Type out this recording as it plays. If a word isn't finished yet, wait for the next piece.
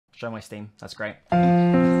Show my Steam. That's great.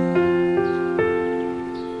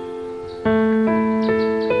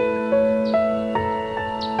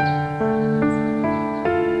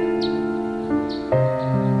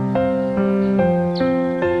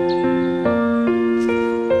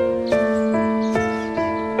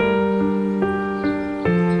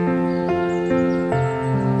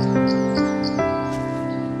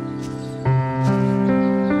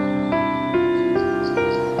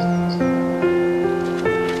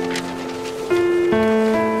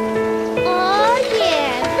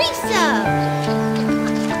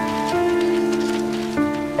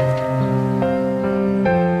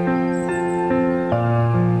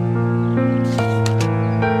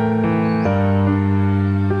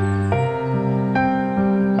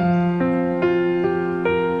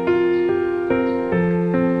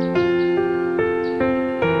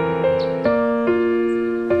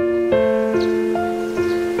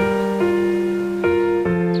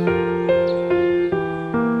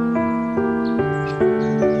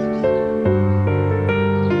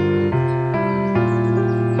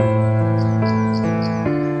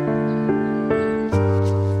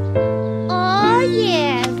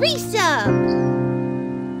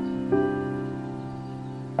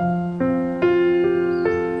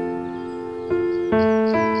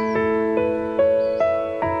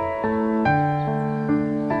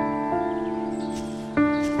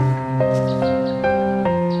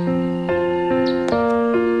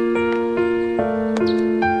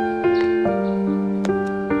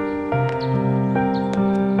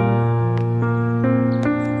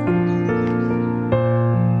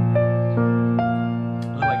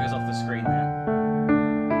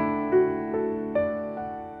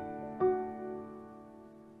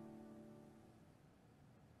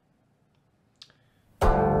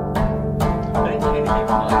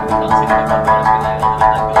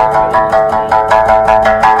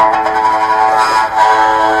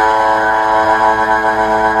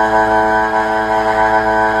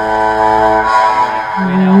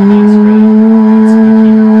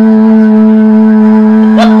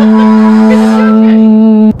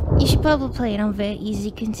 Play it on very easy,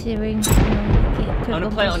 considering. I'm gonna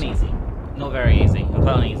play it on easy, not very easy. I'll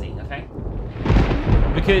play it on easy, okay?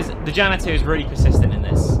 Because the janitor is really persistent in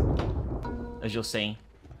this, as you'll see.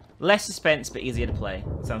 Less suspense, but easier to play.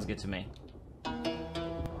 Sounds good to me.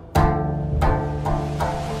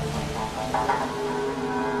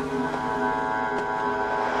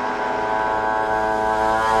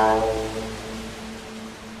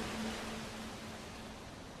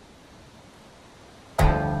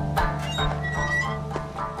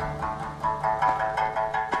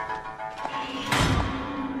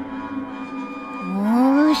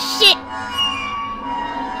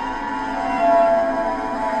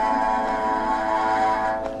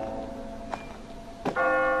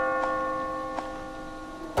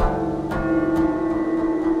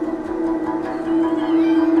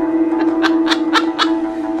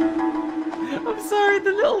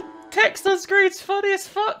 Funny as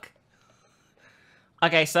fuck.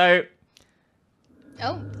 Okay, so.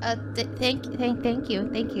 Oh, thank you.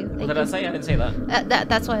 What did I say? I didn't say that.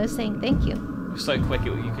 That's why I was saying thank you. It was so quick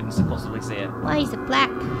you couldn't possibly see it. Why is it black?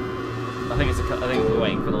 I think we're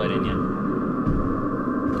waiting for the load in, yeah.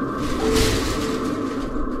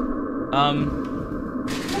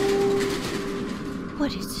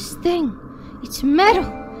 What is this thing? It's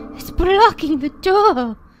metal. It's blocking the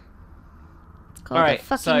door. Alright,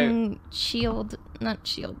 fucking shield. Not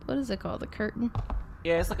shield. What is it called? The curtain?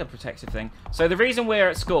 Yeah, it's like a protective thing. So the reason we're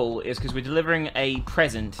at school is because we're delivering a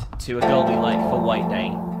present to a girl we like for White Day.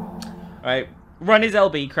 Alright, run is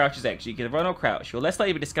LB, crouch is X. You can run or crouch. You're less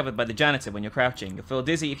likely to be discovered by the janitor when you're crouching. You'll feel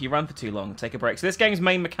dizzy if you run for too long. Take a break. So this game's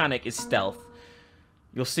main mechanic is stealth.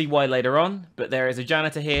 You'll see why later on, but there is a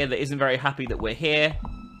janitor here that isn't very happy that we're here.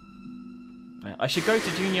 I should go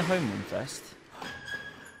to junior homeroom first.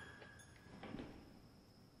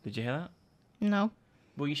 Did you hear that? No.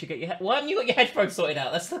 Well, you should get your why haven't you got your headphones sorted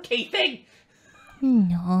out? That's the key thing.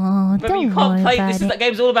 No, Remember, you can't play. That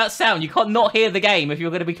game's all about sound. You can't not hear the game if you're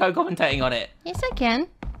going to be co-commentating on it. Yes, I can.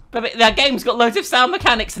 But that game's got loads of sound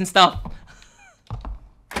mechanics and stuff.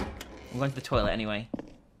 I'm going to the toilet anyway.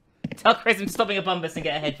 Tell Chris I'm stopping a bumpus and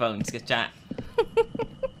get her headphones to chat.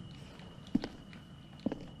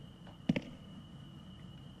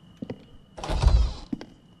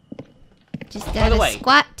 Just gotta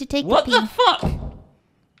squat to take what a pee. the fuck?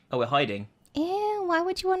 Oh, we're hiding. Yeah, why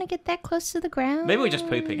would you want to get that close to the ground? Maybe we're just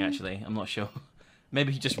pooping, actually. I'm not sure.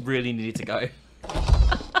 Maybe he just really needed to go.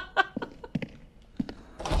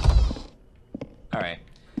 Alright.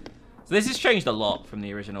 So this has changed a lot from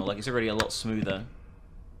the original. Like, it's already a lot smoother.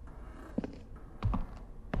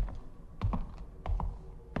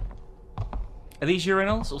 Are these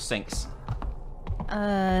urinals or sinks?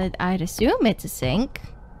 I'd assume it's a sink.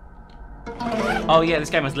 Oh yeah, this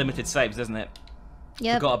game has limited saves, doesn't it?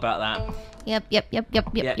 Yep. Forgot about that. Yep.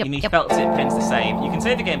 Yeah, you need felt tip pens to save. You can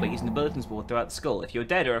save the game by using the bulletins board throughout the school. If you're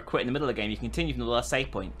dead or quit in the middle of the game, you can continue from the last save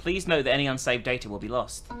point. Please note that any unsaved data will be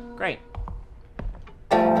lost. Great.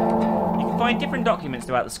 You can find different documents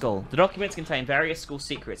throughout the school. The documents contain various school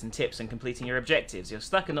secrets and tips on completing your objectives. If you're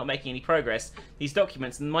stuck and not making any progress, these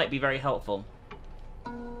documents might be very helpful.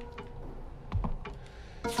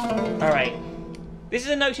 Alright. This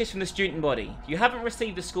is a notice from the student body. If you haven't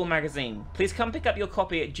received the school magazine, please come pick up your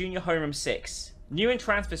copy at Junior Homeroom 6. New and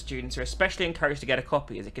transfer students are especially encouraged to get a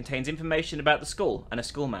copy as it contains information about the school and a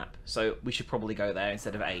school map. So we should probably go there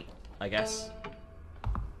instead of 8, I guess.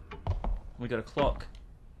 We got a clock.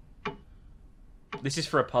 This is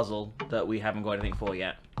for a puzzle that we haven't got anything for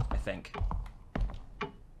yet, I think.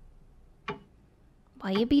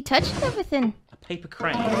 Why you be touching everything? A paper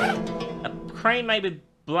crane. A crane made with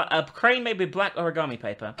black origami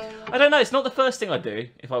paper. I don't know, it's not the first thing I'd do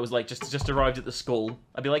if I was like just arrived at the school.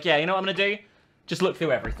 I'd be like, yeah, you know what I'm gonna do? Just look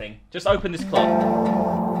through everything. Just open this clock.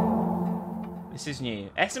 This is new.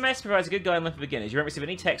 SMS provides a good guideline for beginners. You won't receive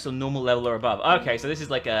any text on normal level or above. Okay, so this is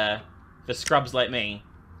like for scrubs like me.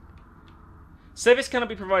 Service cannot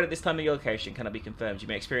be provided at this time of your location. Cannot be confirmed. You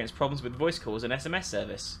may experience problems with voice calls and SMS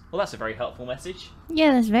service. Well, that's a very helpful message.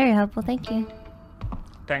 Yeah, that's very helpful. Thank you.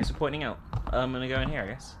 Thanks for pointing out. I'm gonna go in here, I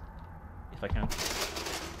guess. If I can.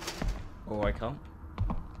 Or I can't.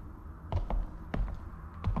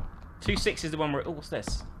 2-6 is the one where... Oh, what's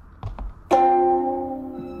this?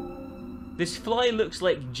 This fly looks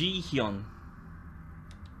like Ji-hyun.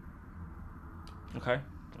 Okay,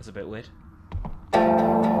 that's a bit weird.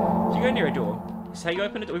 If you go near a door, is how you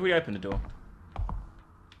open a door? We've already opened a door.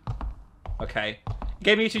 Okay. It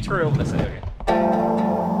gave me a tutorial. Let's say, okay.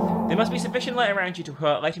 There must be sufficient light around you to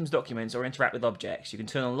hurt items, documents, or interact with objects. You can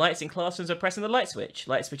turn on lights in classrooms by pressing the light switch.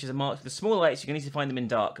 Light switches are marked with the small lights. You can need to find them in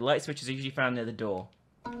dark. Light switches are usually found near the door.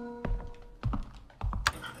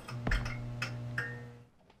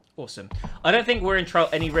 Awesome. I don't think we're in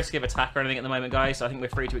any risk of attack or anything at the moment, guys, so I think we're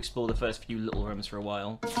free to explore the first few little rooms for a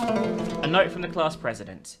while. A note from the class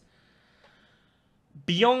president.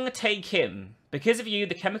 Byung Tae Kim. Because of you,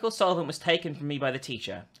 the chemical solvent was taken from me by the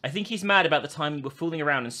teacher. I think he's mad about the time you were fooling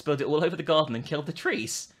around and spilled it all over the garden and killed the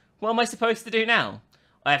trees. What am I supposed to do now?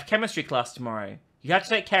 I have chemistry class tomorrow. You have to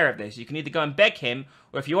take care of this. You can either go and beg him,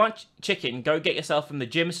 or if you want chicken, go get yourself from the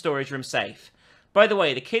gym storage room safe. By the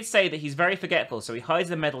way, the kids say that he's very forgetful, so he hides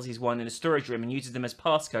the medals he's won in a storage room and uses them as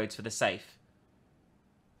passcodes for the safe.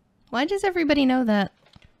 Why does everybody know that?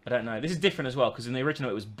 I don't know. This is different as well, because in the original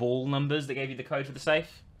it was ball numbers that gave you the code for the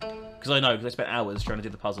safe. Because I know, because I spent hours trying to do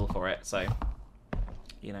the puzzle for it, so...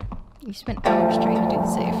 You know. You spent hours trying to do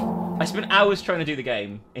the safe. I spent hours trying to do the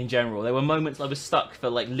game, in general. There were moments I was stuck for,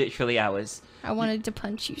 like, literally hours. I wanted to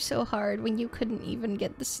punch you so hard when you couldn't even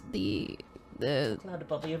get the... Loud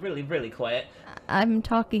above you, really, really quiet. I'm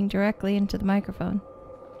talking directly into the microphone.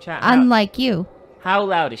 Chat, unlike you. How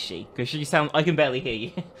loud is she? Because she sounds... I can barely hear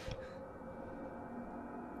you.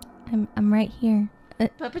 I'm right here.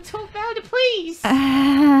 Papa, talk louder, please!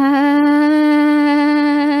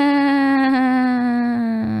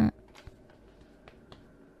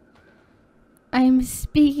 I'm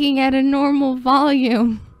speaking at a normal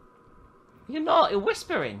volume. You're not, you're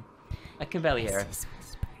whispering. I can barely hear her.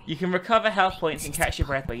 You can recover health points and catch your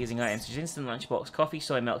breath by using items such as instant lunchbox, coffee,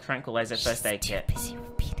 soy milk, tranquilizer, first aid kit. Busy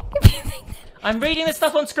repeating everything. I'm reading the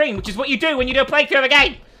stuff on screen, which is what you do when you do a playthrough of a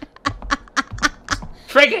game!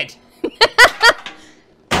 Triggered!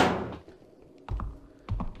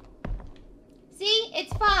 See?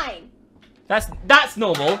 It's fine. That's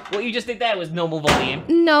normal. What you just did there was normal volume.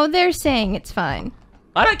 No, they're saying it's fine.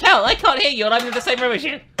 I don't count. I can't hear you and I'm in the same room as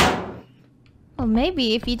you. Well,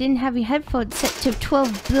 maybe if you didn't have your headphones set to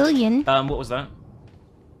 12 billion. What was that?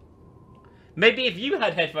 Maybe if you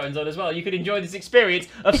had headphones on as well, you could enjoy this experience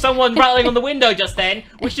of someone rattling on the window just then,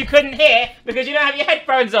 which you couldn't hear because you don't have your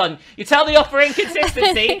headphones on. You tell me off for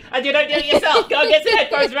inconsistency, and you don't do it yourself. Go and get some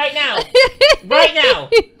headphones right now. Right now.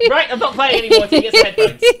 Right, I'm not playing anymore until you get some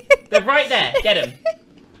headphones. They're right there. Get them.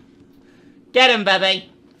 Get them,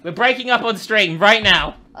 baby. We're breaking up on stream right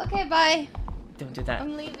now. Okay, bye. Don't do that.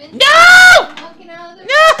 I'm leaving. No! I'm walking out of the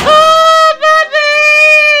No,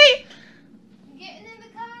 baby! I'm getting in the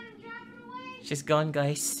car and I'm driving away. She's gone,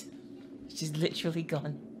 guys. She's literally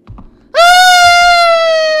gone.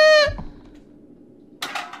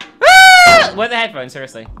 Where are the headphones,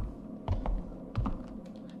 seriously?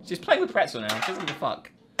 She's playing with pretzel now. She doesn't give a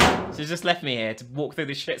fuck. She's just left me here to walk through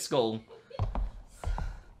this shit school.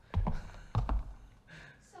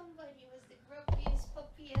 Somebody was the grumpy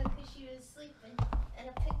sleeping, and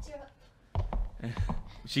I picked her up.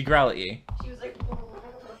 She growl at you. She was like,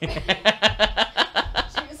 she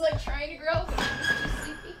was like trying to grow, but she was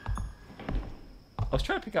too sleepy. I was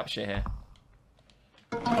trying to pick up shit here.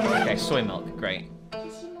 Okay, soy milk, great.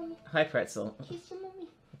 Kiss your mommy. Hi, Pretzel. Kiss your mommy.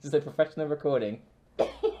 This is a professional recording.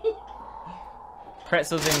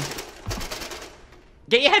 Pretzel's in.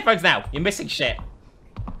 Get your headphones now. You're missing shit.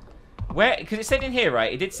 Where? Because it said in here,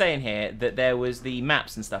 right? It did say in here that there was the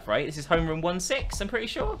maps and stuff, right? This is homeroom 1-6, I'm pretty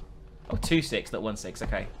sure. Oh, 2-6, not 1-6.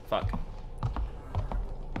 Okay, fuck.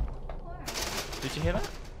 Did you hear that?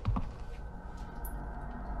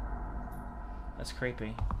 That's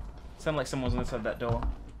creepy. Sounded like someone was on the side of that door.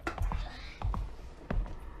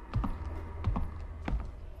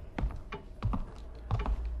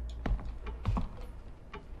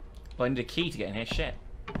 Well, I need a key to get in here. Shit.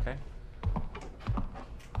 Okay.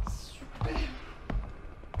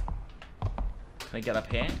 Can I get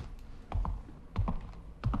up here?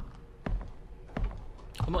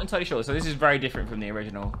 I'm not entirely sure. So this is very different from the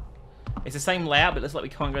original. It's the same layout, but it looks like we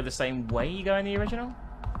can't go the same way you go in the original.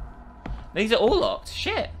 These are all locked.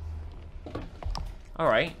 Shit.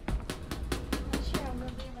 Alright. I'm sure I'm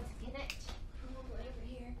gonna be able to get it from all the way over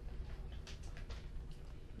here.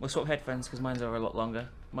 We'll swap headphones because mine are a lot longer.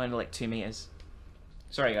 Mine are like 2 meters.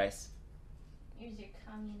 Sorry, guys. Here's your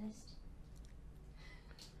communist.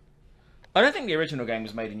 I don't think the original game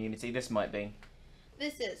was made in Unity. This might be.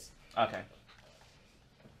 This is. Okay.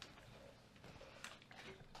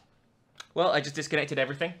 Well, I just disconnected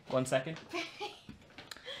everything. 1 second.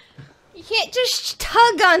 You can't just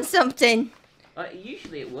tug on something.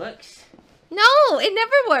 Usually it works. No, it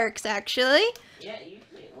never works, actually. Yeah,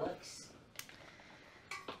 usually it works.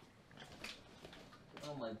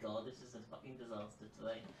 Oh my god, this is a fucking disaster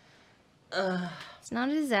today. It's not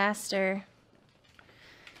a disaster.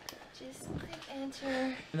 Just click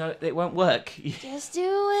enter. No, it won't work. Just do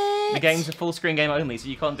it. The game's a full screen game only, so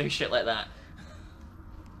you can't do shit like that.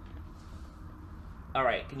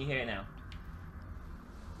 Alright, can you hear it now?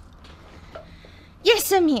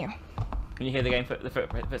 Yes, I'm here. Can you hear the game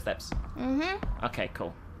footsteps? Mm-hmm. Okay,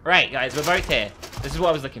 cool. Right, guys, we're both here. This is what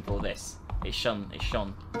I was looking for, this. It's shone. It's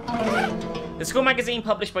shone. The school magazine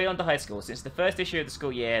published by Yonder High School. Since the first issue of the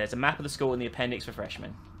school year, there's a map of the school in the appendix for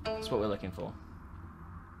freshmen. That's what we're looking for.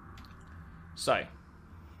 So.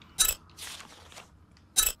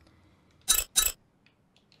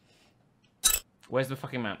 Where's the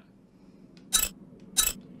fucking map?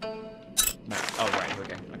 Map. Oh, right, here we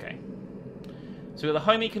go. Okay. So we've got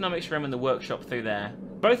the home economics room and the workshop through there.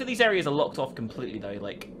 Both of these areas are locked off completely, though.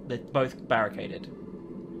 Like, they're both barricaded.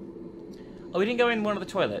 Oh, we didn't go in one of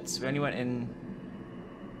the toilets. We only went in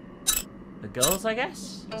the girls, I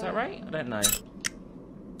guess? Is that right? I don't know.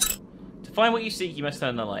 To find what you seek, you must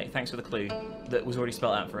turn the light. Thanks for the clue that was already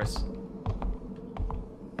spelled out for us.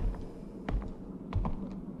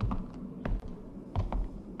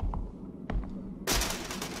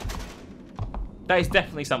 That is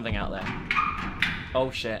definitely something out there.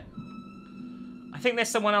 Oh, shit. I think there's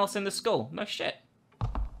someone else in the school. No shit.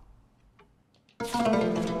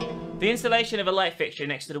 The installation of a light fixture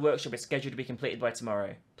next to the workshop is scheduled to be completed by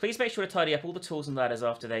tomorrow. Please make sure to tidy up all the tools and ladders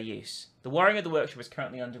after their use. The wiring of the workshop is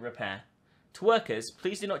currently under repair. To workers,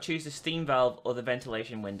 please do not choose the steam valve or the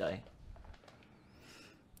ventilation window.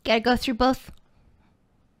 Gotta go through both.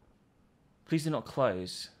 Please do not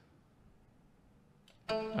close.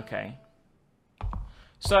 Okay.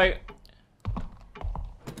 So...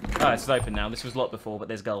 Oh, it's open now. This was locked before, but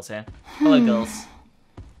there's girls here. Hello, girls.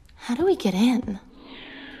 How do we get in?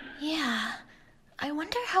 Yeah, I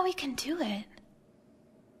wonder how we can do it.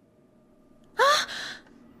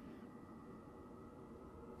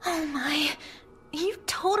 Oh my, you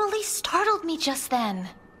totally startled me just then.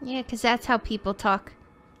 Yeah, because that's how people talk.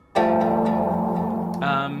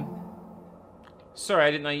 Sorry,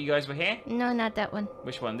 I didn't know you guys were here. No, not that one.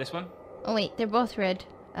 Which one? This one? Oh wait, they're both red.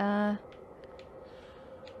 We're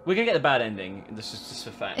gonna get the bad ending. This is just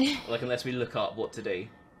for fact. Like, unless we look up what to do.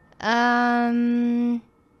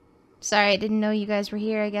 Sorry, I didn't know you guys were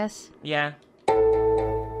here, I guess. Yeah.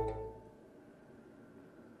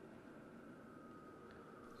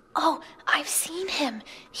 Oh, I've seen him.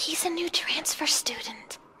 He's a new transfer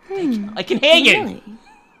student. I can hear you! Really?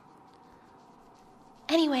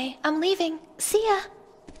 Anyway, I'm leaving. See ya.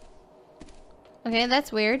 Okay,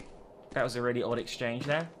 that's weird. That was a really odd exchange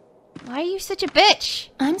there. Why are you such a bitch?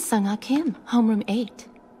 I'm Sung-Ah Kim, homeroom 8.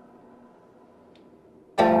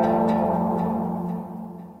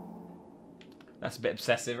 That's a bit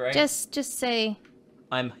obsessive, right? Just say,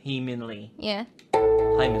 I'm Heemin Lee. yeah.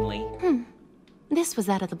 Hyman Lee. This was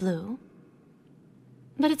out of the blue.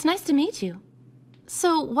 But it's nice to meet you.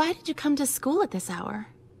 So why did you come to school at this hour?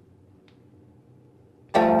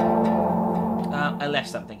 I left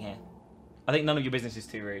something here. I think none of your business is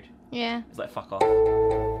too rude. Yeah. It's like, fuck off.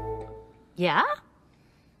 Yeah?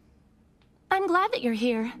 I'm glad that you're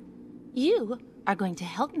here. You are going to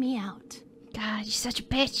help me out. God, you're such a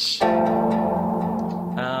bitch.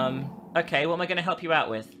 Okay, what am I going to help you out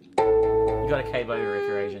with? You gotta cave over if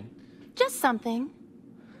you're Asian. Just something.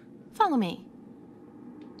 Follow me.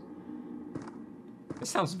 This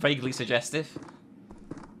sounds vaguely suggestive.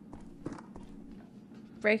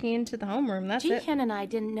 Breaking into the homeroom, that's it. Jihyun and I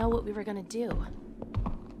didn't know what we were gonna do.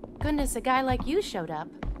 Goodness, a guy like you showed up.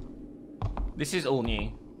 This is all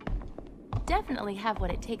new. Definitely have what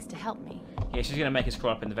it takes to help me. Yeah, she's gonna make us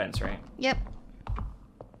crawl up in the vents, right? Yep.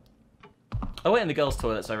 I went in the girls'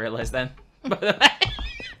 toilets, I realised then. By the way.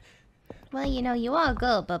 Well, you know, you all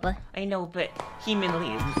go, Bubba. I know, but human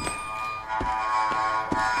leaves.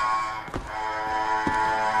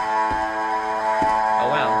 Oh,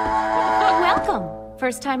 wow. Welcome!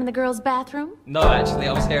 First time in the girls' bathroom? No, actually,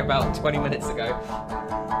 I was here about 20 minutes ago.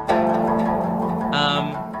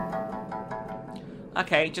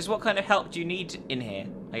 Okay, just what kind of help do you need in here,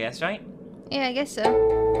 I guess, right? Yeah, I guess so.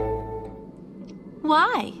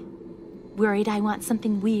 Why? Worried I want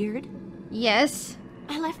something weird? Yes.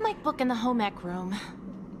 I left my book in the home ec room.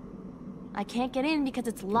 I can't get in because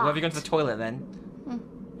it's locked. Well, have you gone to the toilet then?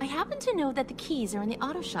 I happen to know that the keys are in the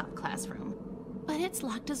auto shop classroom, but it's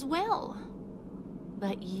locked as well.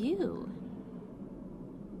 But you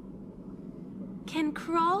can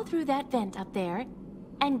crawl through that vent up there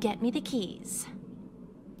and get me the keys.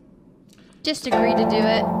 Just agree to do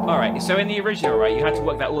it. Alright, so in the original, right, you had to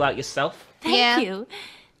work that all out yourself? Thank you.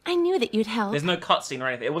 I knew that you'd help. There's no cutscene or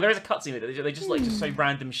anything. Well, there is a cutscene, but they just like just say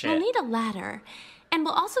random shit. We'll need a ladder, and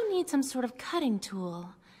we'll also need some sort of cutting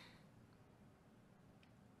tool.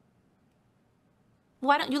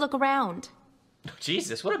 Why don't you look around?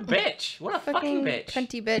 Jesus, what a bitch! What a fucking bitch!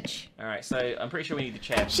 Cunty bitch. Alright, so I'm pretty sure we need a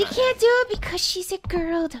chair. She can't do it because she's a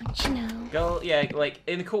girl, don't you know? Girl, yeah, like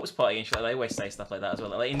in the corpse party and shit, they always say stuff like that as well.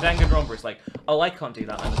 Like in Danganronpa, it's like, oh, I can't do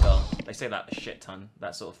that, I'm a girl. They say that a shit ton,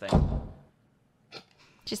 that sort of thing.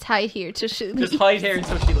 Just hide here till she leaves. Just hide here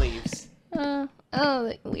until she leaves.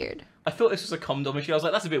 Oh, weird. I thought this was a condom issue. I was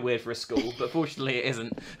like, that's a bit weird for a school, but fortunately it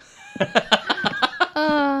isn't.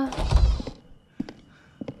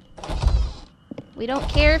 We don't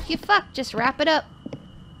care if you fuck, just wrap it up.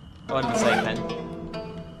 I didn't save then.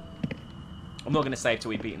 I'm not going to save till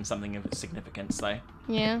we've beaten something of significance, though.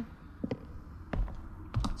 Yeah.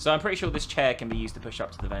 So I'm pretty sure this chair can be used to push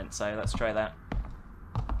up to the vent, so let's try that.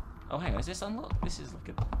 Oh, hang on, is this unlocked? This is like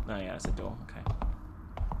a... Oh, yeah, it's a door, okay.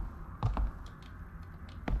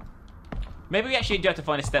 Maybe we actually do have to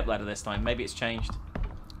find a stepladder this time. Maybe it's changed.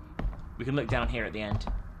 We can look down here at the end.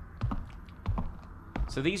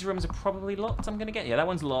 So these rooms are probably locked, I'm gonna get. Yeah, that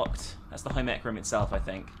one's locked. That's the home ec room itself, I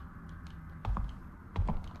think.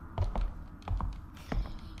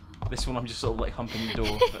 This one I'm just sort of like humping the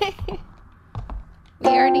door. But... We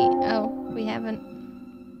already... Oh, we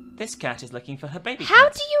haven't. This cat is looking for her baby How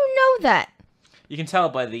cat. do you know that? You can tell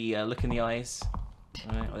by the look in the eyes.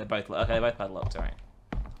 Right, well, they're both okay. They're both padlocked. All right.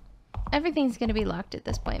 Everything's gonna be locked at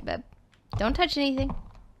this point, babe. Don't touch anything.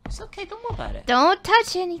 It's okay. Don't worry about it. Don't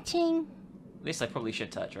touch anything. This I probably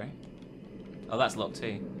should touch, right? Oh, that's locked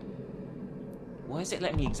too. Why is it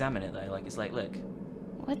letting me examine it though? Like it's like, look.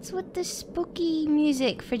 What's with the spooky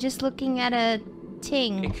music for just looking at a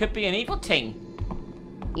ting? It could be an evil ting.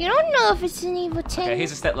 You don't know if it's an evil ting. Okay,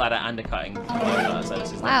 here's a step ladder and a cutting.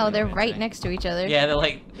 Wow, they're right next to each other. Yeah, they're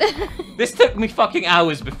like. This took me fucking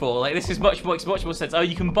hours before. Like this is much more sense. Oh,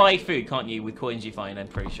 you can buy food, can't you, with coins you find? I'm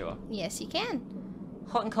pretty sure. Yes, you can.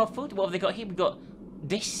 Hot and cold food. What have they got here? We've got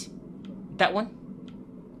this, that one,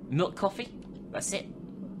 milk coffee. That's it.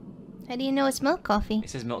 How do you know it's milk coffee? It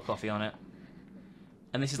says milk coffee on it.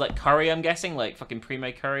 And this is like curry, I'm guessing, like fucking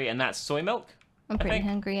pre-made curry, and that's soy milk. I'm pretty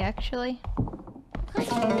hungry, actually.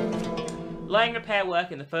 Laying repair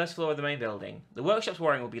work in the first floor of the main building. The workshop's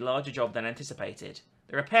wiring will be a larger job than anticipated.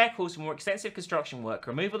 The repair calls for more extensive construction work.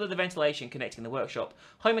 Removal of the ventilation connecting the workshop,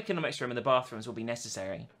 home economics room, and the bathrooms will be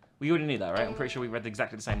necessary. We already knew that, right? I'm pretty sure we read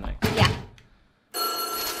exactly the same note. Yeah.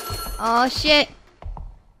 Oh, shit.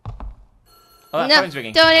 Oh, that no, phone's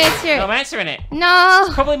ringing. Don't answer it. No, I'm answering it. No.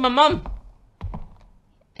 It's probably my mum.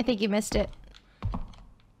 I think you missed it.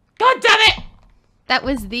 God damn it! That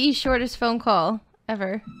was the shortest phone call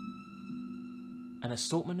ever. An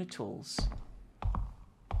assortment of tools. I'm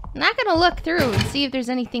not gonna look through and see if there's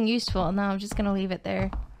anything useful. No, I'm just gonna leave it there.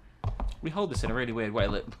 We hold this in a really weird way.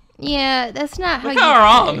 Look. Yeah, that's not how Look you... at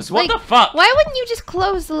our arms. What like, the fuck? Why wouldn't you just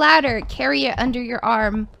close the ladder, carry it under your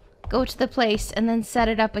arm, go to the place, and then set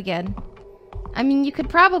it up again. I mean, you could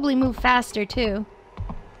probably move faster, too.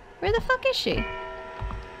 Where the fuck is she?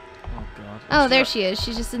 Oh, God. Oh, there she is.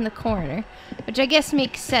 She's just in the corner. Which I guess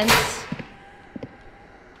makes sense.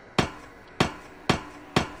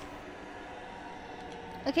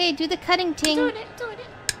 Okay, do the cutting ting. Doing it.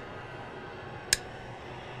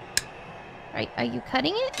 Right, are you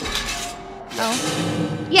cutting it?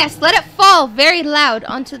 Oh. Yes, let it fall very loud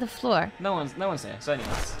onto the floor. No one's here. It's only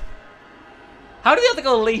us. How did the other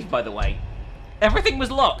girl leave, by the way? Everything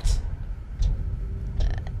was locked.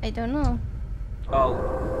 I don't know. Oh.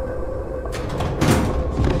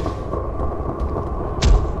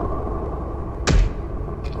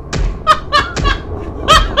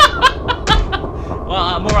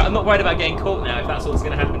 Well, I'm not worried about getting caught now if that's what's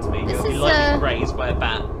going to happen to me. This You'll be is, lightly grazed by a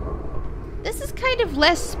bat. This is kind of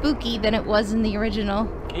less spooky than it was in the original.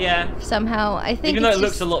 Yeah. Somehow, I think. Even though it's it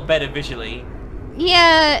looks just, a lot better visually.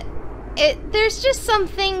 Yeah, there's just some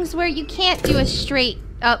things where you can't do a straight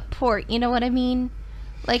up port. You know what I mean?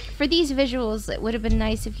 Like for these visuals, it would have been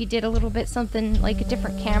nice if you did a little bit something like a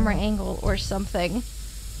different camera angle or something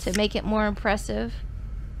to make it more impressive.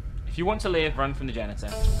 If you want to live, run from the janitor.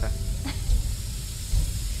 Okay.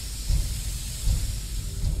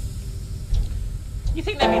 You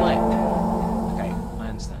think they'd be like... Okay, I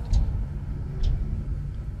understand.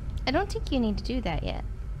 I don't think you need to do that yet.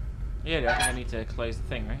 Yeah, I think I need to close the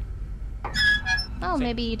thing, right? Oh, See?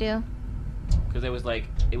 maybe you do. Because there was like...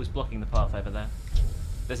 It was blocking the path over there.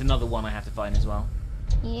 There's another one I have to find as well.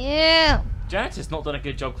 Yeah. Janitor's not done a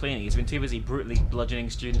good job cleaning. He's been too busy brutally bludgeoning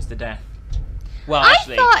students to death. Well, I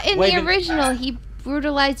actually... thought in wait the a minute. original he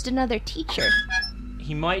brutalized another teacher.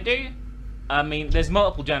 He might do. I mean, there's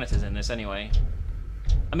multiple janitors in this anyway.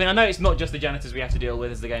 I mean, I know it's not just the janitors we have to deal with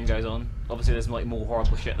as the game goes on. Obviously, there's like more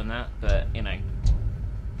horrible shit than that, but you know.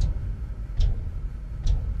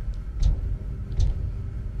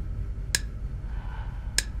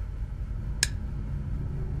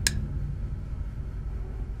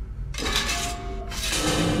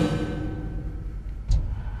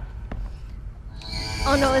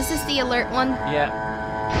 Oh no, is this the alert one? Yeah.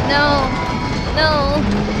 No.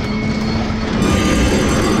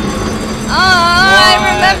 Oh, I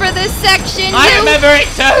remember this section. I remember it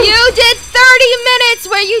too! You did 30 minutes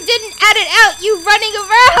where you didn't edit out you running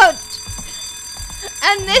around!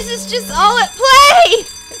 And this is just all at play!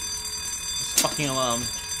 This fucking alarm.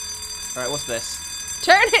 Alright, what's this?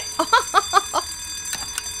 Turn it off!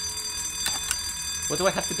 What do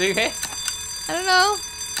I have to do here? I don't know.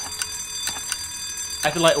 I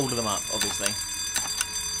have to light all of them up, obviously.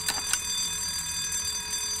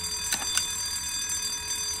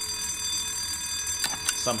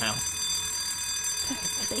 Somehow.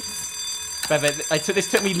 Please. Bebe, this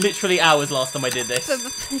took me literally hours last time I did this. Bebe,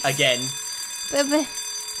 please. Again.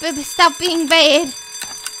 Bebe, stop being bad.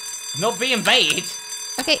 Not being bait.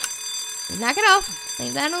 Okay, knock it off.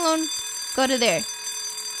 Leave that alone. Go to there.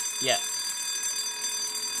 Yeah.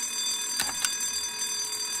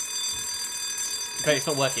 Okay, it's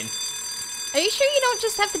not working. Are you sure you don't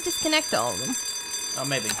just have to disconnect all of them? Oh,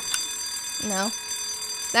 maybe. No.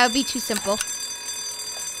 That would be too simple.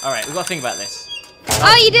 Alright, we've got to think about this.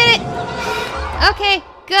 Oh, you did it! Okay,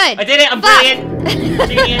 good. I did it! I'm brilliant!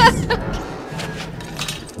 Genius!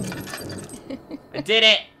 I did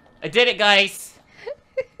it! I did it, guys!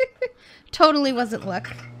 Totally wasn't luck.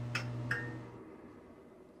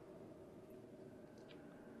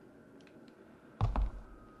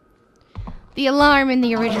 The alarm in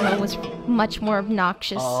the original was much more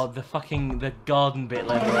obnoxious. Oh, the garden bit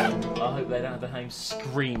level. I hope they don't have the home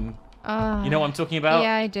scream. You know what I'm talking about?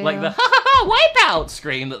 Yeah, I do. Like the ha ha ha wipeout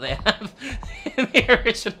scream that they have in the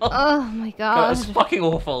original. Oh my god. God, it's fucking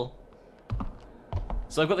awful.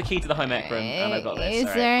 So I've got the key to the home ec room, and I've got this. Is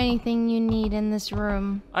alright. there anything you need in this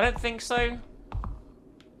room? I don't think so.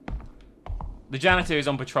 The janitor is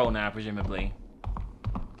on patrol now, presumably.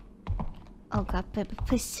 Oh god, Bubba,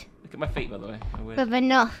 please. Look at my feet, by the way. Bubba,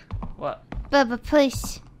 no. What? Bubba,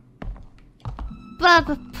 please.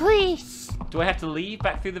 Bubba, please. Do I have to leave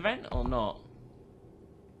back through the vent or not?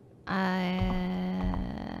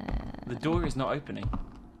 The door is not opening.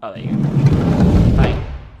 Oh, there you go. Hey.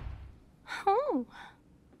 Oh.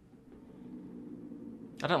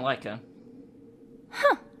 I don't like her.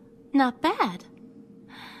 Huh. Not bad.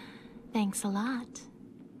 Thanks a lot.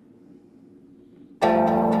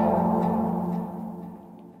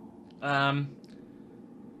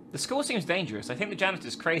 The school seems dangerous. I think the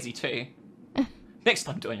janitor's crazy too. Next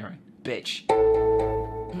time, do it on your own, bitch.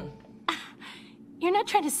 You're not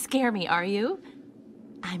trying to scare me, are you?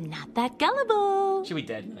 I'm not that gullible. She'll be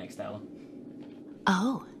dead in the next hour.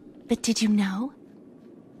 Oh, but did you know?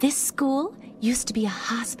 This school used to be a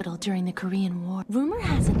hospital during the Korean War. Rumor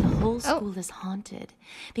has it the whole school is haunted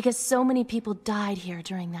because so many people died here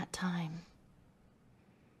during that time.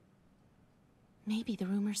 Maybe the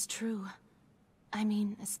rumor's true. I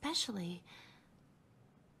mean, especially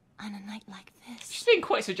on a night like this. She's being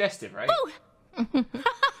quite suggestive, right? Oh! Did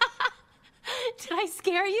I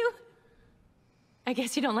scare you? I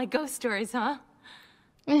guess you don't like ghost stories, huh?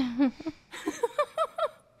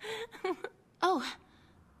 Oh,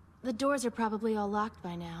 the doors are probably all locked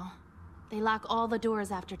by now. They lock all the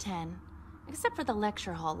doors after 10, except for the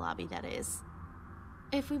lecture hall lobby, that is.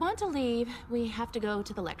 If we want to leave, we have to go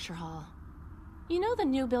to the lecture hall. You know the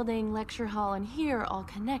new building, lecture hall, and here are all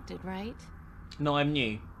connected, right? No, I'm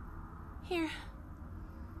new. Here.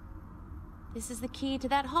 This is the key to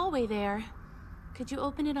that hallway there. Could you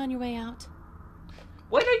open it on your way out?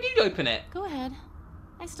 Why don't you open it? Go ahead.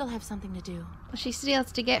 I still have something to do. She still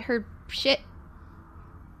has to get her shit.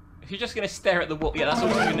 If you're just gonna stare at the wall, yeah, that's all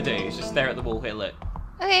we're gonna do. Is just stare at the wall. Here, look.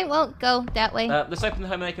 Okay, well, go that way. Let's open the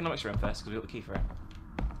home and economics room first, because we got the key for it.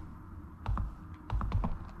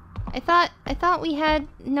 I thought we had...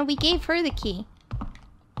 No, we gave her the key.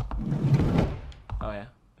 Oh yeah,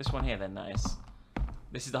 this one here then. That is.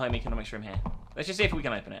 This is the home economics room here. Let's just see if we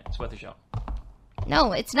can open it. It's worth a shot.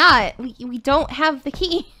 No, it's not. We don't have the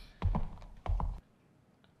key.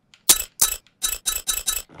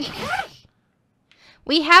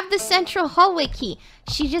 We have the central hallway key.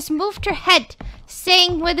 She just moved her head,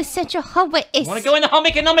 saying where the central hallway is. Want to go in the home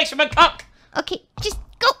economics room and cook? Okay, just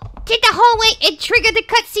go to the hallway and trigger the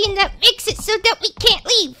cutscene that makes it so that we can't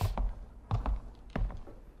leave.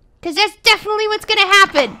 Because that's definitely what's gonna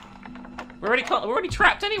happen. We're already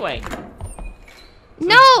trapped anyway.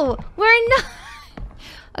 No, we're not.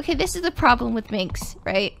 Okay, this is the problem with Minx,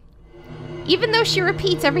 right? Even though she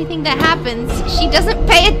repeats everything that happens, she doesn't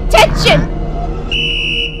pay attention.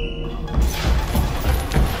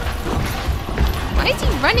 Why is he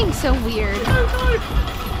running so weird?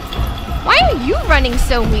 Why are you running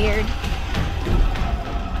so weird?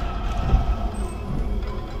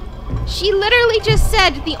 She literally just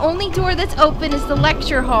said the only door that's open is the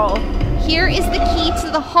lecture hall. Here is the key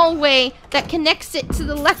to the hallway that connects it to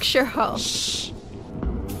the lecture hall. Shh.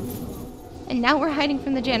 And now we're hiding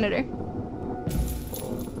from the janitor.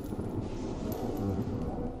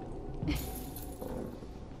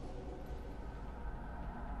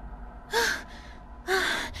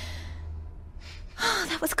 Oh,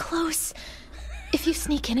 that was close. If you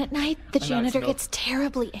sneak in at night, the janitor gets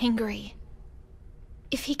terribly angry.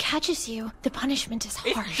 If he catches you, the punishment is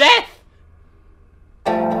harsh. It's death!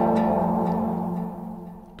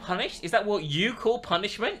 Punished? Is that what you call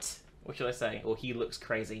punishment? What should I say? Or he looks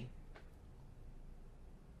crazy?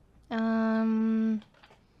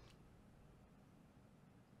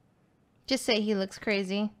 Just say he looks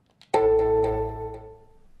crazy.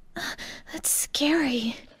 That's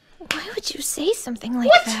scary. Why would you say something like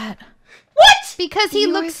that? What? Because he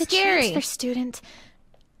looks the scary. transfer student.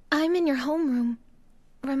 I'm in your homeroom.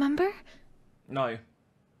 Remember? No.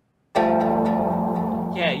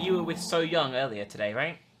 Yeah, you were with So Young earlier today,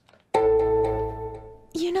 right?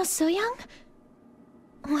 You know So Young?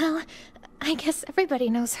 Well, I guess everybody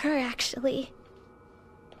knows her, actually.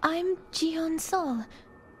 I'm Jiyeon Sol.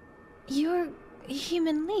 You're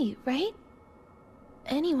Human Lee, right?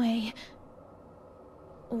 Anyway,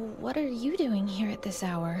 what are you doing here at this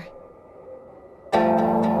hour?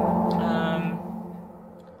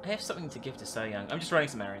 I have something to give to So Young. I'm just running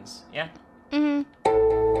some errands, yeah?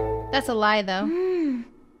 That's a lie, though.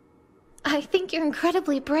 I think you're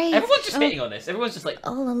incredibly brave. Everyone's just hitting on this. Everyone's just like,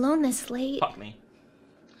 All alone this late. fuck me.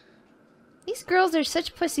 These girls are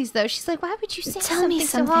such pussies, though. She's like, why would you say Tell me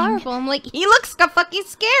something so something. horrible? I'm like, he looks fucking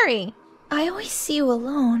scary. I always see you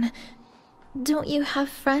alone. Don't you have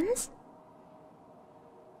friends?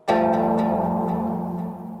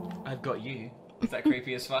 I've got you. Is that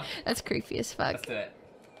creepy as fuck? That's creepy as fuck. Let's do it.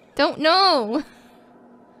 Don't know.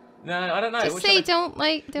 No, I don't know. Just What say should I- don't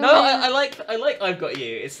like. Don't No, I like I've got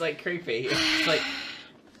you. It's like creepy. It's like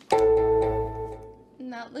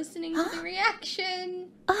Not listening to the reaction.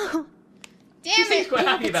 Oh, Damn she seems it. quite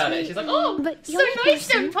happy about it. She's like, oh, but so you're nice,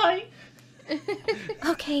 person. senpai.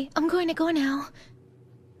 Okay, I'm going to go now.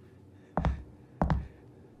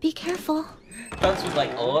 Be careful. Bunce was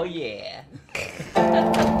like, oh yeah.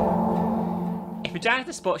 If a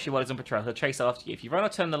janitor spots you while he's on patrol, he'll chase after you. If you run or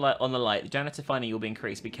turn the light on the light, the janitor finding you will be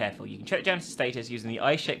increased. Be careful. You can check janitor status using the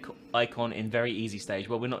eye-shake icon in very easy stage.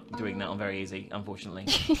 Well, we're not doing that on very easy, unfortunately.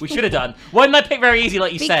 We should have done. Why didn't I pick very easy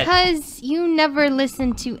like you said? Because you never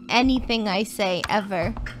listen to anything I say,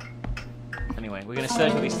 ever. Anyway, we're going to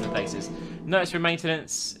search for these places. Notice for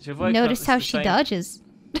maintenance. To avoid Notice conflicts how the she same- dodges.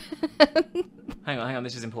 Hang on,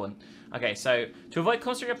 this is important. Okay, so to avoid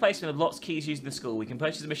constant replacement of lots of keys used in the school, we can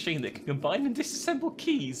purchase a machine that can combine and disassemble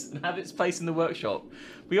keys and have its place in the workshop.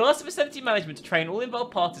 We ask the facility management to train all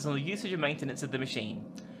involved parties on the usage and maintenance of the machine.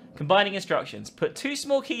 Combining instructions. Put 2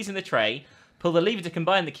 small keys in the tray. Pull the lever to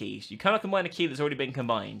combine the keys. You cannot combine a key that's already been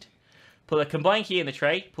combined. Pull a combined key in the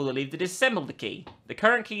tray. Pull the lever to disassemble the key. The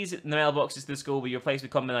current keys in the mailboxes to the school will be replaced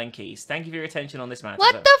with combined keys. Thank you for your attention on this matter.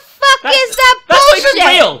 What the fuck is that That's bullshit?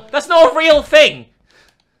 not even real! That's not a real thing!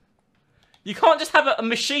 You can't just have a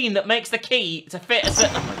machine that makes the key to fit a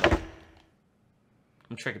certain... Oh my god.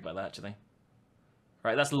 I'm triggered by that, actually.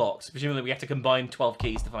 Right, that's locked. Presumably we have to combine 12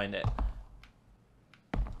 keys to find it.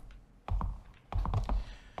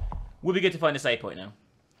 Would be good to find a save point now.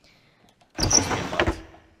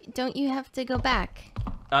 Don't you have to go back?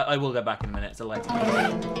 I will go back in a minute. It's a light.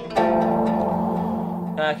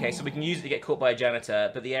 Okay, so we can use it to get caught by a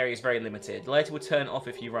janitor, but the area is very limited. The lighter will turn off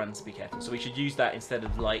if you run, so be careful. So we should use that instead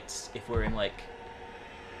of lights if we're in, like...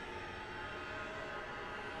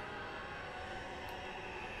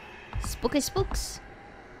 Spooky spooks.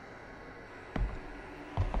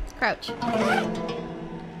 Crouch.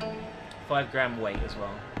 5-gram weight as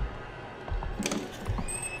well.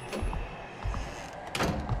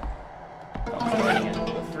 I've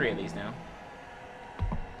got 3 of these now.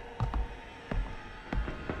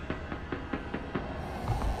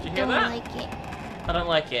 Do you hear that? Like it. I don't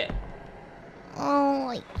like it. Oh,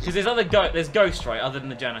 like Because there's ghosts, right? Other than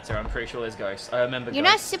the janitor, I'm pretty sure there's ghosts. I remember you're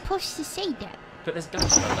not ghosts. supposed to say that. But there's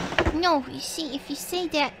ghosts out there. No, you see, if you say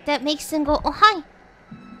that, that makes them go, oh hi.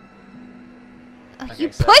 Oh, Okay,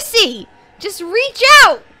 you so- pussy! Just reach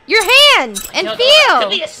out your hand and No, feel. There could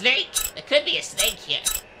be a snake. There could be a snake here.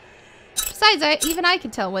 Besides, even I can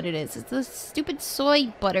tell what it is. It's the stupid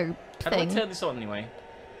soy butter How do I thing. turn this on anyway?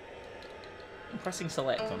 I'm pressing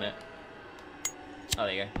select on it. Oh,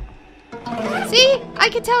 there you go. See? I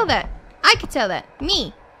could tell that. I could tell that.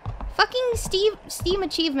 Me. Fucking Steam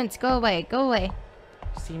achievements, go away, go away.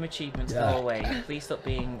 Steam achievements go away. Please stop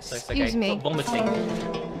being so Excuse me. Stop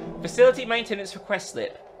vomiting. Facility maintenance request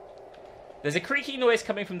slip. There's a creaky noise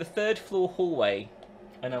coming from the 3rd floor hallway.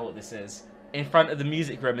 I know what this is. In front of the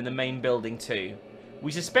music room in the main building too.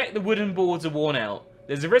 We suspect the wooden boards are worn out.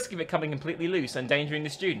 There's a risk of it coming completely loose, endangering the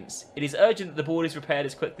students. It is urgent that the board is repaired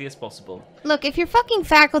as quickly as possible. Look, if your fucking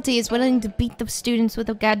faculty is willing to beat the students with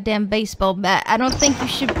a goddamn baseball bat, I don't think you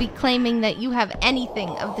should be claiming that you have anything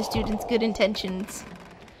of the students' good intentions.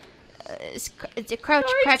 It's a crouch,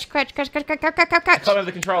 crouch, crouch, crouch, crouch, crouch, crouch, crouch, I crouch. can't remember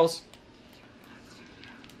the controls.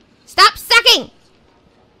 Stop sucking!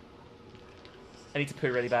 I need to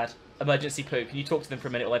poo really bad. Emergency poo. Can you talk to them for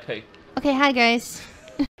a minute while I poo? Okay, hi guys.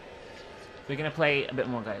 We're going to play a bit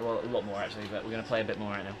more, guys. Well, a lot more actually, but we're going to play a bit more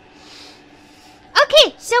right now.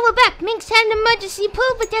 Okay, so we're back. Minx had an emergency poo,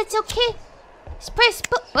 but that's okay. Press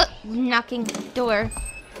knocking door.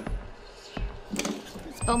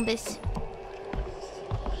 It's bombus.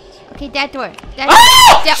 Okay, that door.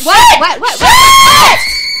 That what?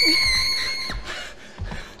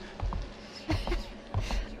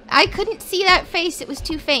 I couldn't see that face. It was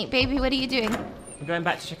too faint, baby. What are you doing? I'm going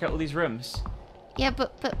back to check out all these rooms. Yeah,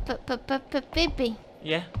 but baby.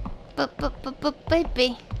 Yeah? But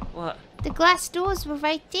baby. What? The glass doors were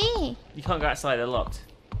right there. You can't go outside, they're locked.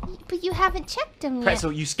 But you haven't checked them yet.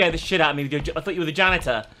 Pretzel, you scared the shit out of me. With your, I thought you were the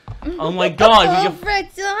janitor. Oh my god. With your...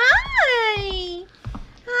 Pretzel, hi.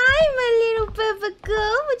 Hi, my little baby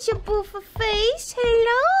girl with your boofer face.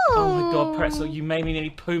 Hello. Oh my god, Pretzel, you made me nearly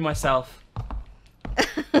poo myself.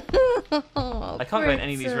 I can't go in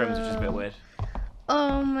any of these rooms, which is a bit weird.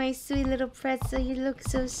 Oh, my sweet little Pretzel, you look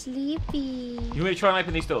so sleepy. You want me to try and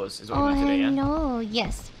open these doors? Is what Oh, you want me to do, yeah? no.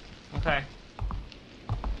 Yes. Okay.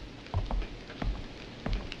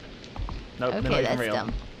 Nope, they're not Okay, even that's real.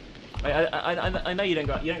 dumb. I know you don't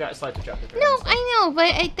go outside to trap the No, I know,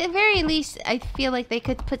 but at the very least, I feel like they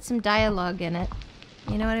could put some dialogue in it.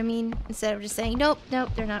 You know what I mean? Instead of just saying, nope, nope,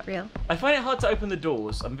 they're not real. I find it hard to open the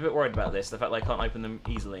doors. I'm a bit worried about this, the fact that I can't open them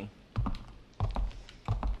easily.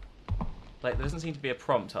 Like, there doesn't seem to be a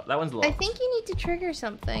prompt. That one's locked. I think you need to trigger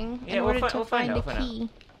something Yeah, in we'll order to we'll find find out, a key.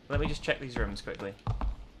 Let me just check these rooms quickly.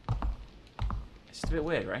 It's just a bit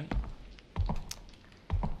weird, right?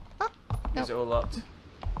 Oh, These nope. are all locked.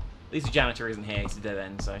 At least the janitor isn't here, he's a dead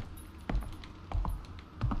end, so...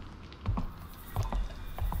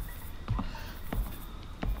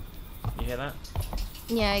 You hear that?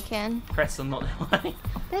 Yeah, I can. Pretzel not way.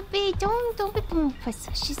 Baby, don't be pulling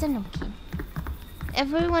Pretzel. She's a numpkin.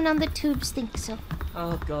 Everyone on the tubes thinks so.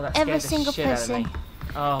 Oh god, that Every scared the single shit person. out of me.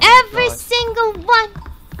 Oh my Every God. single one.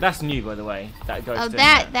 That's new, by the way. That goes Oh, to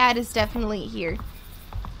that is definitely here.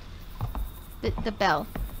 The bell.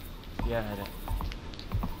 Yeah, I heard it.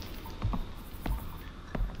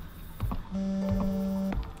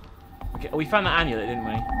 Okay, we found that amulet, didn't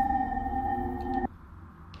we?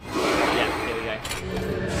 Yeah, here we go.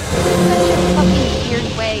 Such a fucking weird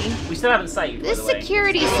way. We still haven't saved. This by the way.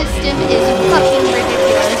 security system is fucking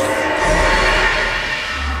ridiculous.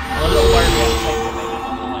 I'm a little worried we haven't saved it, maybe,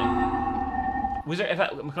 I'm not lying. Was there?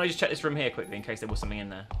 Can I just check this room here quickly in case there was something in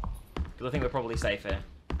there? Because I think we're probably safe here.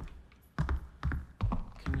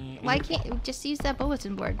 Can you? Why can't you just use that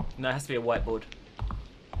bulletin board? No, it has to be a whiteboard.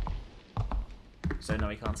 So no,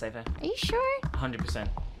 we can't save here. Are you sure? 100%.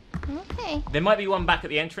 Okay. There might be one back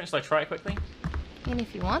at the entrance. Shall I try it quickly? And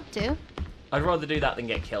if you want to. I'd rather do that than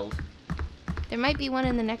get killed. There might be one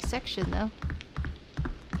in the next section, though.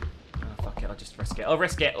 Oh, fuck it, I'll just risk it. I'll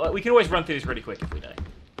risk it. We can always run through this really quick if we die.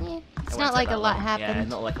 Yeah, it's It won't not take like that a lot long. happened. Yeah,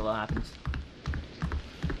 not like a lot happened.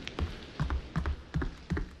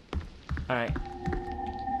 Alright.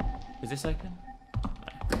 Is this open?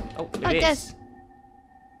 Oh, it is. does.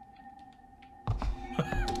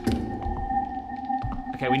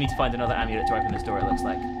 Okay, we need to find another amulet to open this door, it looks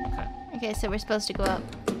like. Okay. Okay, so we're supposed to go up.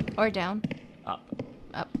 Or down. Up.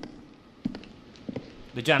 Up.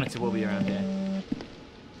 The janitor will be around here.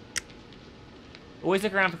 Always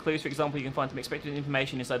look around for clues. For example, you can find some expected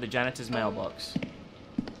information inside the janitor's mailbox.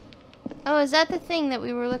 Oh, is that the thing that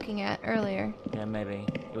we were looking at earlier? Yeah, maybe.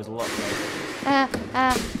 It was locked.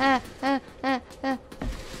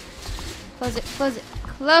 Close it, close it,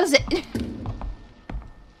 close it!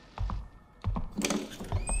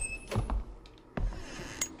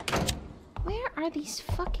 Where are these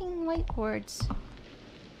fucking whiteboards?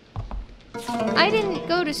 I didn't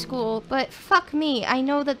go to school, but fuck me. I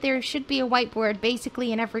know that there should be a whiteboard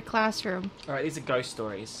basically in every classroom. Alright, these are ghost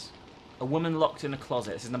stories. A woman locked in a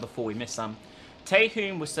closet. This is number 4, we missed some.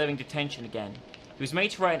 Tae-hoon was serving detention again. He was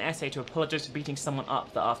made to write an essay to apologise for beating someone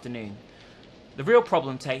up that afternoon. The real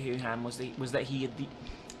problem Tae-hoon had was that he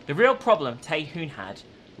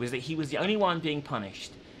was the only one being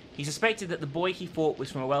punished. He suspected that the boy he fought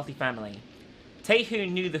was from a wealthy family.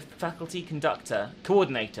 Tae-hoon knew the faculty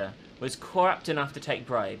coordinator was corrupt enough to take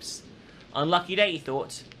bribes. Unlucky day, he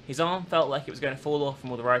thought. His arm felt like it was going to fall off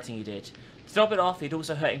from all the writing he did. To stop it off, he'd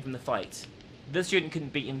also hurt him from the fight. The student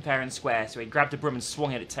couldn't beat him fair and square, so he grabbed a broom and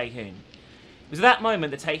swung it at Tae-hoon. It was at that moment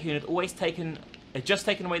that Tae-hoon had just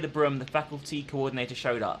taken away the broom the faculty coordinator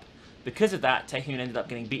showed up. Because of that, Tae-hoon ended up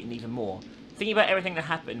getting beaten even more. Thinking about everything that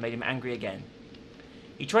happened made him angry again.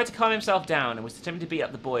 He tried to calm himself down and was determined to beat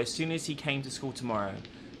up the boy as soon as he came to school tomorrow.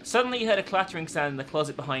 Suddenly he heard a clattering sound in the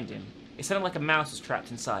closet behind him. It sounded like a mouse was trapped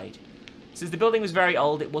inside. Since the building was very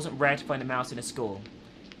old, it wasn't rare to find a mouse in a school.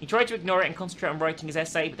 He tried to ignore it and concentrate on writing his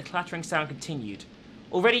essay, but the clattering sound continued.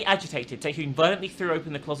 Already agitated, Tae-hoon violently threw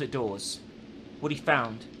open the closet doors. What he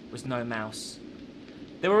found was no mouse.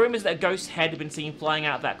 There were rumours that a ghost head had been seen flying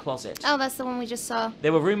out of that closet. Oh, that's the one we just saw.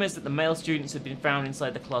 There were rumours that the male students had been found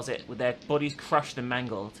inside the closet, with their bodies crushed and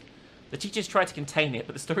mangled. The teachers tried to contain it,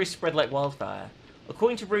 but the story spread like wildfire.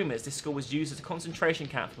 According to rumours, this school was used as a concentration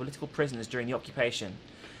camp for political prisoners during the occupation.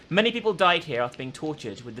 Many people died here after being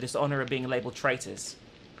tortured, with the dishonour of being labelled traitors.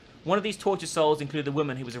 One of these tortured souls included a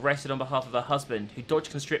woman who was arrested on behalf of her husband, who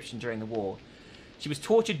dodged conscription during the war. She was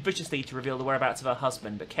tortured viciously to reveal the whereabouts of her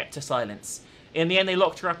husband, but kept her silence. In the end, they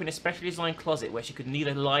locked her up in a specially designed closet where she could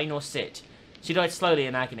neither lie nor sit. She died slowly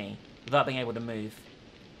in agony, without being able to move.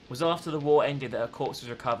 It was after the war ended that her corpse was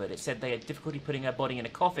recovered. It said they had difficulty putting her body in a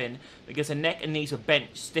coffin because her neck and knees were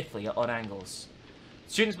bent stiffly at odd angles.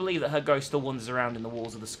 Students believe that her ghost still wanders around in the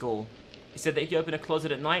walls of the school. It said that if you open a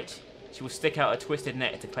closet at night, she will stick out a twisted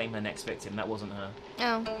neck to claim her next victim. That wasn't her.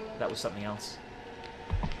 Oh. That was something else.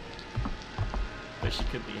 But she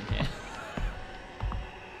could be in here.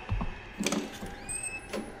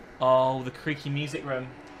 Oh, the creaky music room.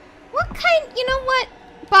 What kind... You know what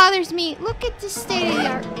bothers me? Look at the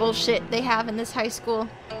state-of-the-art bullshit they have in this high school.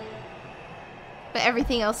 But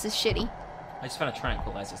everything else is shitty. I just found a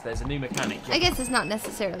tranquilizer. There's a new mechanic. I guess it's not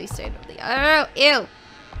necessarily state-of-the-art. Oh, ew.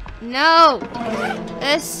 No.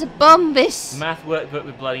 That's bombus. Math workbook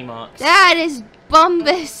with bloody marks. That is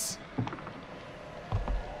bombus.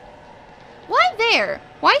 Why there?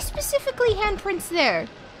 Why specifically handprints there?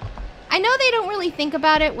 I know they don't really think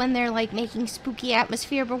about it when they're like making spooky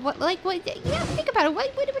atmosphere, but what, like, what? Yeah, think about it. What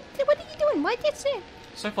are you doing? Why that's there?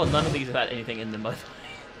 So far, none of these have had anything in them, by the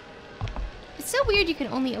way. It's so weird you can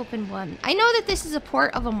only open one. I know that this is a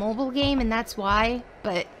port of a mobile game, and that's why,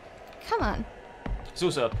 but come on. It's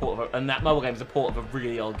also a port of and that mobile game is a port of a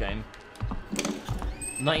really old game.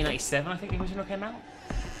 1997, I think the original came out.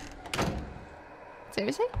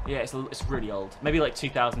 Seriously? Yeah, it's really old. Maybe like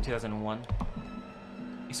 2000, 2001.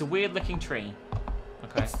 It's a weird looking tree.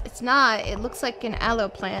 Okay. It's not. It looks like an aloe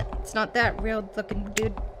plant. It's not that real looking,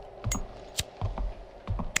 dude.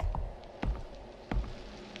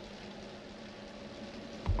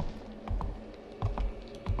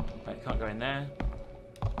 Right, can't go in there.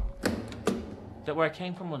 Is that where I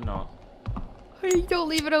came from or not? Hey, don't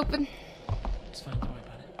leave it open. It's fine, don't worry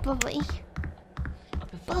about it. Bubby. I'll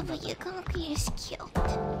be fine Bubby, about you're it. gonna get killed.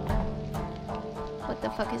 What the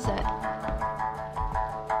fuck is that?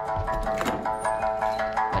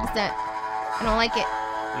 What is that? I don't like it.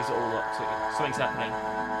 These are all locked too. Something's happening.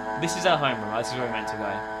 This is our home room. This is where we're meant to go.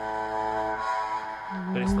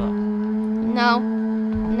 But it's locked. No.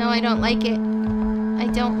 No, I don't like it. I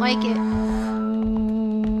don't like it.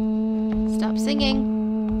 Stop singing.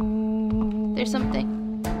 There's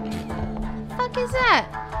something. The fuck is that?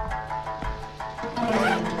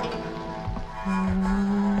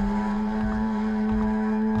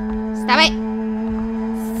 Stop it!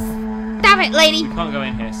 Stop it, lady! We can't go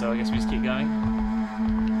in here, so I guess we just keep going.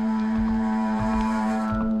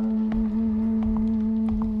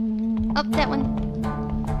 Oh, that one.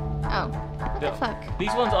 Oh. What the fuck?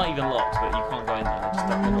 These ones aren't even locked, but you can't go in there. They're just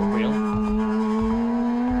they're not real.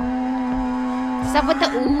 Stop with the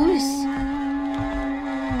ooze.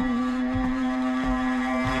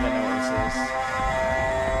 I think I know what this is.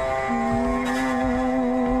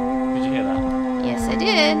 Did you hear that? Yes, I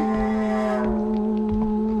did.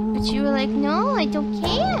 But you were like, no, I don't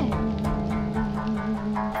care.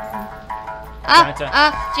 Janitor.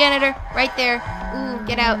 Janitor, right there. Ooh,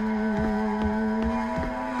 get out.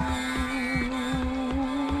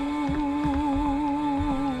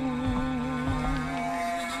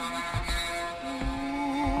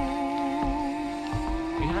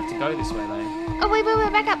 We have to go this way, though. Oh, wait,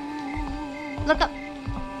 back up. Look up.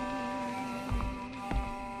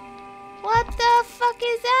 What the fuck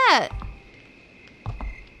is that?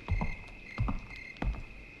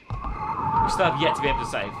 We still have yet to be able to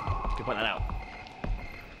save. Could point that out.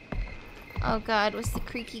 Oh god, what's the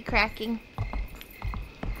creaky cracking?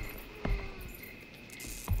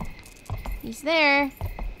 He's there.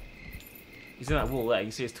 He's in that wall there. You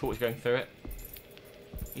can see his torch going through it.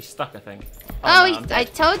 He's stuck, I think. Oh, no, I'm I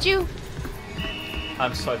dead. told you.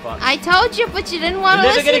 I'm so fucked. I told you, but you didn't want to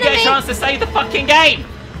We're never listen gonna to get me. a chance to save the fucking game!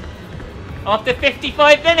 After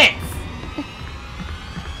 55 minutes!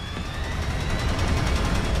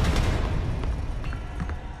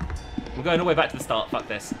 We're going all the way back to the start, fuck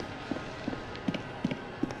this.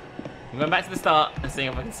 I'm going back to the start and seeing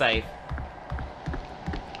if I can save.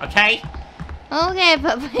 Okay? Okay,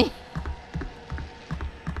 puppy.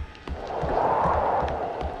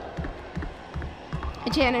 A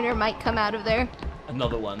janitor might come out of there.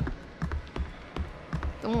 Another one.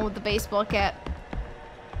 The one with the baseball cap.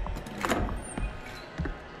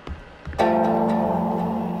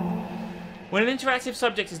 When an interactive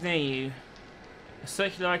subject is near you, a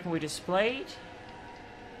circular icon will be displayed.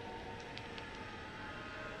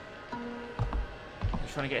 You're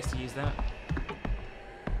trying to get us to use that.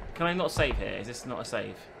 Can I not save here? Is this not a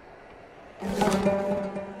save?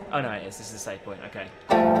 Oh no, it is. This is a save point. Okay.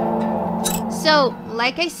 So,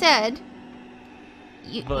 like I said,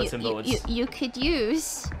 Bulletin boards. you could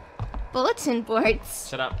use bulletin boards.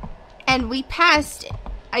 Shut up. And we passed,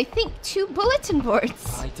 I think, 2 bulletin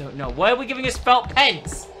boards. I don't know. Why are we giving us felt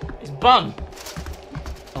pens? It's bum.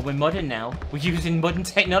 Oh, we're modern now. We're using modern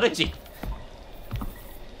technology.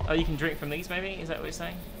 Oh, you can drink from these, maybe? Is that what you're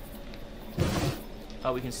saying?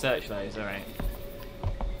 Oh, we can search those. All right.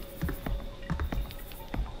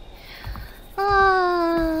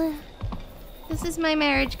 Oh, this is my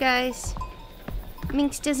marriage, guys.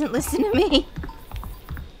 Minx doesn't listen to me.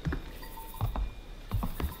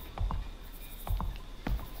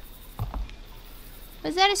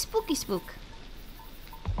 Was that a spooky spook?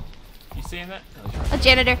 You seeing that? A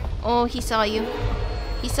janitor. Oh, he saw you.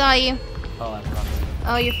 He saw you. Oh, I'm fucked.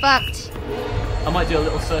 Oh, you're fucked. I might do a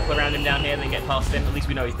little circle around him down here and then get past him. At least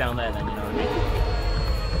we know he's down there then, you know what I mean?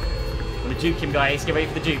 I'm gonna juke him, guys. Get ready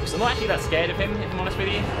for the jukes. I'm not actually that scared of him, if I'm honest with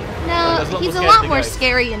you. No, he's a lot more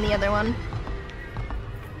scary in the other one.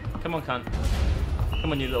 Come on, cunt.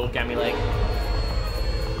 Come on, you little gammy leg.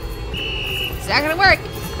 It's not gonna work.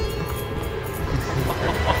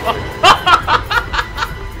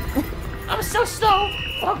 I'm so slow.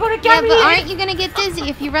 I'm gonna Yeah, gammy but leg. aren't you gonna get dizzy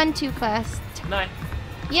if you run too fast? No.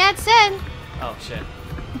 Yeah, it said. Oh, shit.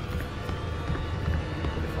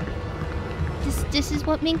 This is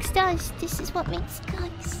what Minx does. This is what Minx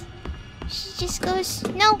does. She just goes,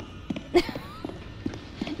 no.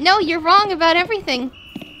 No, you're wrong about everything.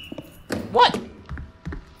 What?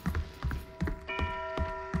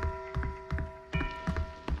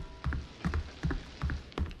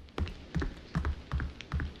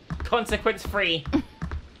 consequence free.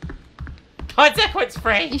 Consequence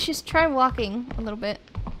free. You should try walking a little bit.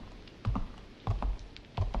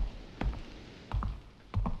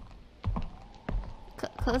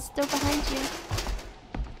 Close the door behind you.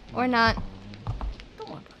 Or not. Don't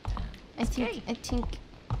worry about that. I think.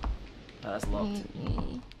 Oh, that's locked.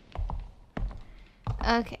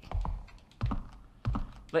 Okay.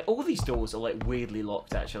 Like, all these doors are, like, weirdly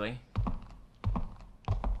locked, actually.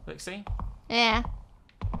 Look, see? Yeah.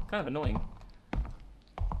 Kind of annoying.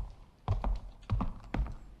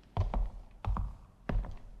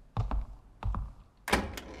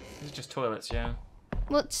 These are just toilets, yeah.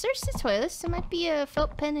 Well, search the toilets. There might be a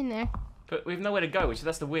felt pen in there. But we have nowhere to go,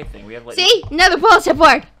 that's the weird thing. We have, like... See? Another bulletin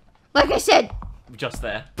board! Like I said! Just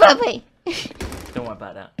there. Probably! Don't worry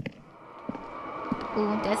about that.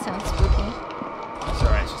 Ooh, that sounds spooky. It's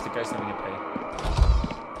alright, it's just a ghost having a pee.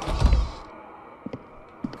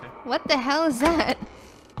 Okay. What the hell is that?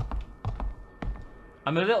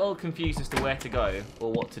 I'm a little confused as to where to go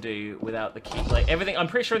or what to do without the key. Like, everything... I'm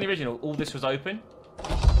pretty sure in the original, all this was open.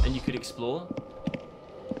 And you could explore.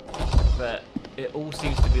 But it all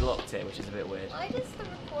seems to be locked here, which is a bit weird. Why does the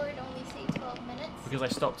record only say 12 minutes? Because I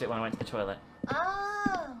stopped it when I went to the toilet.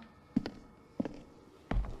 Oh.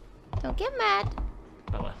 Don't get mad.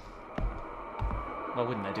 Oh well. Why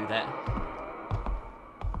wouldn't I do that?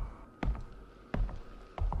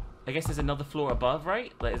 I guess there's another floor above,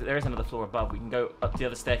 right? Like, there is another floor above. We can go up the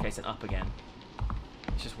other staircase and up again.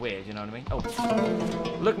 It's just weird, you know what I mean? Oh.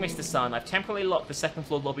 Look, Mr. Sun, I've temporarily locked the second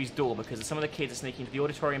floor lobby's door because some of the kids are sneaking into the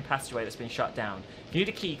auditorium passageway that's been shut down. If you need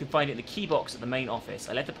a key, you can find it in the key box at the main office.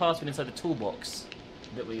 I left the password inside the toolbox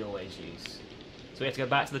that we always use. So we have to go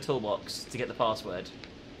back to the toolbox to get the password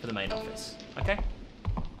for the main office. Okay?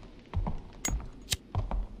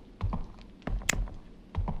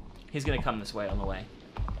 He's gonna come this way on the way.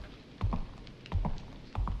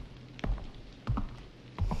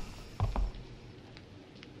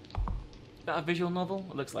 Is that a visual novel?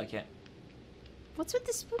 It looks like it. What's with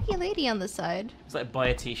the spooky lady on the side? It's like buy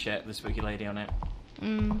a t-shirt with a spooky lady on it.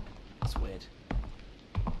 That's weird.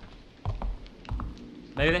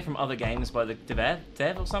 Maybe they're from other games by the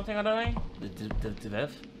dev or something, I don't know? The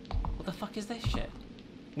dev? What the fuck is this shit?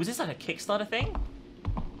 Was this like a Kickstarter thing?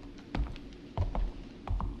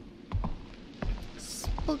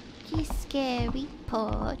 Spooky, scary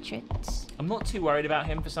portraits. I'm not too worried about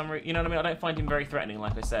him for some reason. You know what I mean? I don't find him very threatening,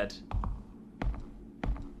 like I said.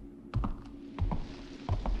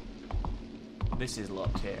 This is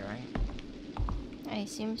locked here, right? I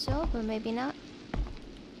assume so, but maybe not.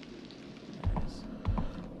 There it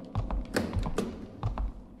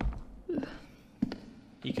is.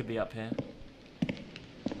 He could be up here.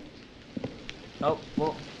 Oh,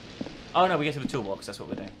 well. Oh no, we get to the toolbox, that's what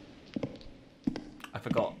we're doing. I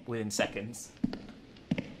forgot within seconds.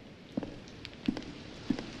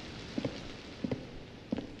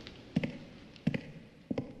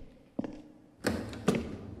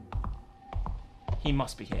 He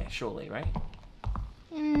must be here, surely, right?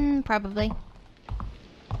 Probably.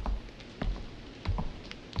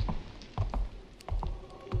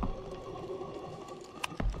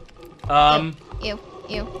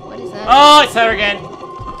 Ew. What is that? Oh, it's her again!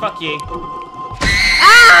 Fuck you.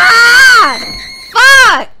 Ah!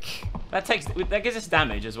 Fuck! That gives us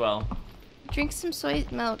damage as well. Drink some soy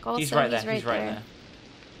milk. Also, He's right there. He's right there.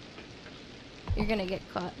 You're gonna get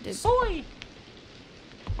caught, dude. Soy!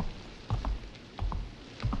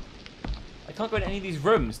 I can't go in any of these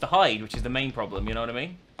rooms to hide, which is the main problem, you know what I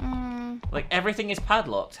mean? Like, everything is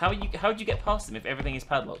padlocked. How would you get past them if everything is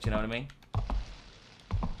padlocked, you know what I mean?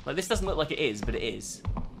 Like, this doesn't look like it is, but it is.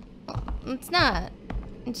 It's not.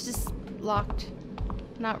 It's just locked.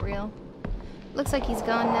 Not real. Looks like he's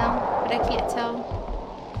gone now, but I can't tell.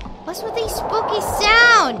 What's with these spooky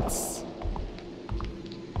sounds?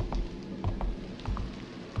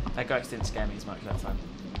 That ghost didn't scare me as much that time.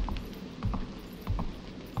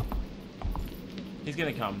 He's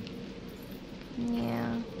gonna come.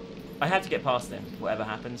 Yeah. I had to get past him, whatever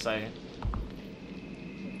happened, so... And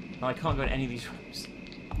I can't go in any of these rooms.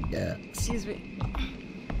 Yeah. Excuse me. I'm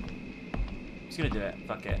just gonna do it.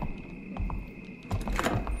 Fuck it.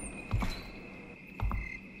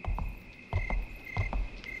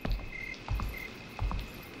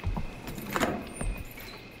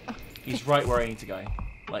 He's right where I need to go.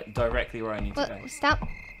 Like, directly where I need to go. Stop.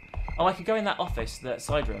 Oh, I could go in that office, that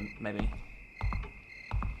side room, maybe.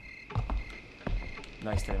 No,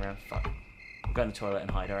 he's turning around. Fuck. I'll go in the toilet and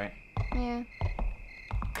hide, alright? Yeah.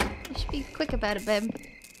 You should be quick about it, babe.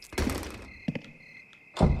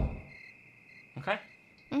 Okay?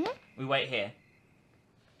 We wait here.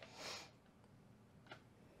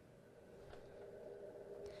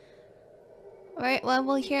 Alright,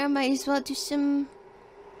 well, here I might as well do some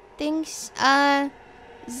things.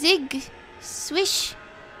 Zig, Swish,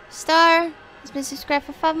 Star has been subscribed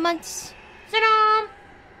for 5 months.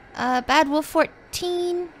 Bad Wolf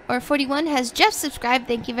 14 or 41 has just subscribed.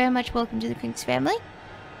 Thank you very much. Welcome to the Minx family.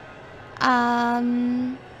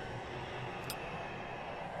 And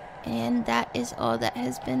that is all that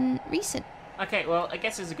has been recent. Okay, well, I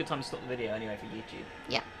guess it's a good time to stop the video anyway for YouTube.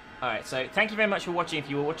 Yeah. Alright, so thank you very much for watching if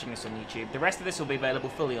you were watching this on YouTube. The rest of this will be available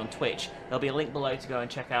fully on Twitch. There'll be a link below to go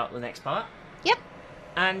and check out the next part. Yep.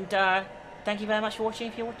 And thank you very much for watching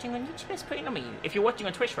if you're watching on YouTube. It's pretty nummy. If you're watching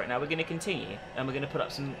on Twitch right now, we're going to continue. And we're going to put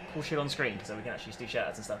up some cool shit on screen so we can actually do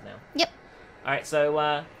shoutouts and stuff now. Yep. Alright,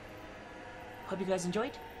 so hope you guys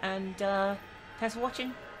enjoyed. And thanks for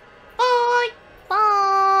watching.